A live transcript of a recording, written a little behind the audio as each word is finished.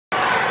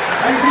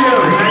Thank you.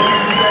 Thank you,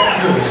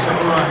 Texas.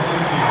 All right,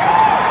 thank you.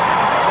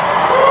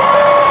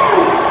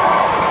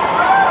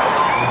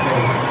 Okay.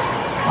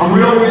 And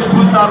we always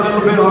put that little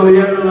bit on the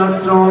end of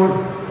that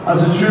song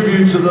as a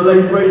tribute to the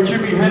late great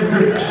Jimi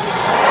Hendrix.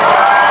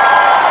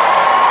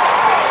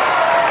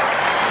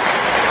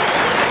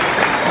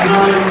 And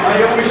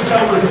I always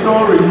tell the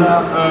story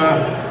that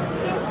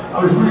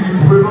I was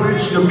really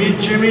privileged to meet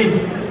Jimmy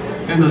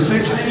in the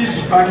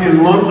 60s back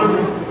in London,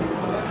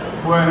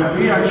 where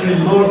he actually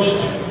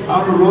launched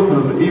out of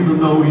London, even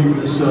though he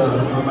was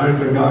an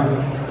American guy.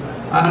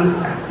 And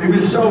it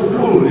was so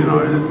cool, you know.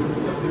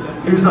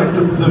 He was like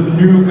the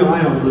new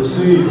guy on the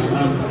scene,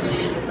 and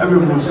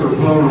everyone was sort of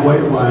blown away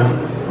by him.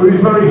 But he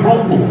was very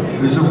humble. He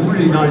was a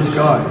really nice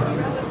guy.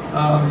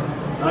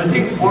 And I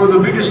think one of the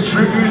biggest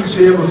tributes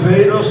he ever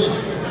paid us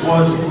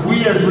was we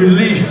had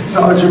released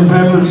Sgt.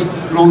 Pepper's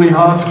Lonely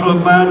Hearts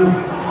Club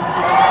Band.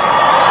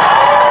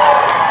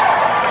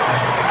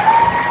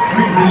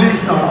 We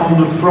released that on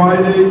the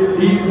Friday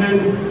evening,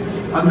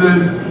 and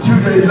then 2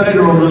 days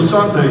later on the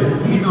Sunday,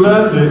 he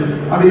learned it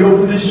and he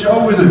opened his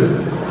show with it.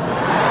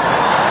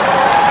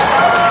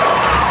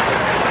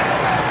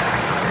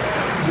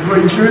 It's a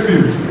great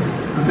tribute.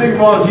 The thing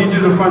was, he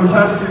did a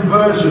fantastic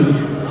version,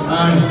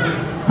 and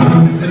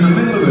in the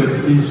middle of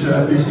it, he's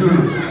doing a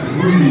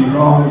really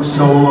long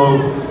solo,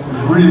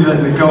 he's really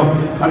letting it go,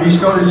 and he's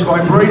got his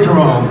vibrator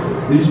arm,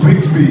 these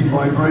Bixby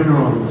vibrator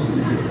arms,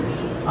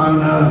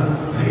 and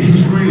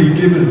he's really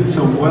giving it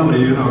so well,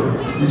 you know.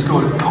 He's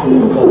going,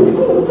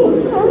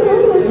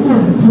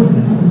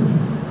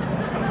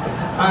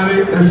 and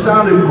it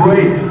sounded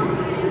great,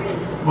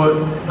 but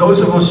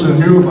those of us who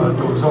knew about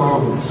those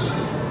arms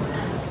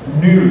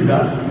knew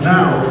that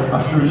now,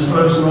 after his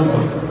first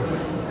number,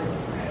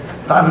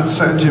 that had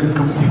sent him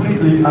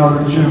completely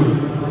out of tune.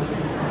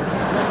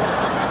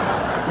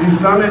 He's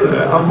standing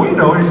there, and we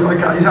know he's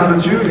out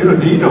of tune, you know,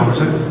 and he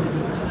knows it,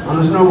 and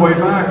there's no way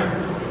back.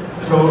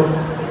 So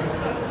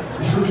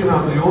he's looking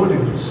out in the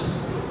audience.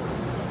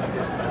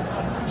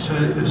 He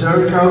said, "Is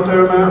Eric out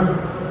there, man?"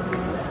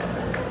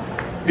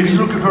 He's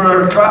looking for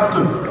Eric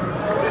Clapton.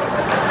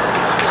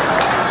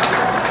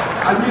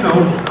 And you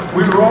know,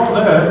 we were all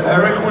there,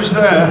 Eric was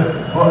there,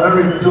 but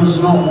Eric does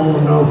not want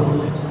to know.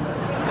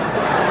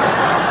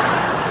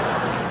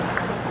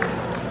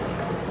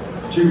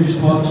 Jimmy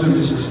spots him,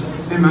 he says,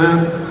 "Hey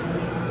man,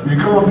 will you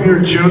come up here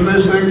and tune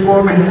this thing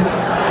for me?" I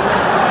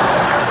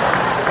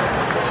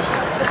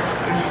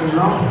said,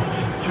 "No,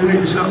 tune it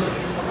yourself."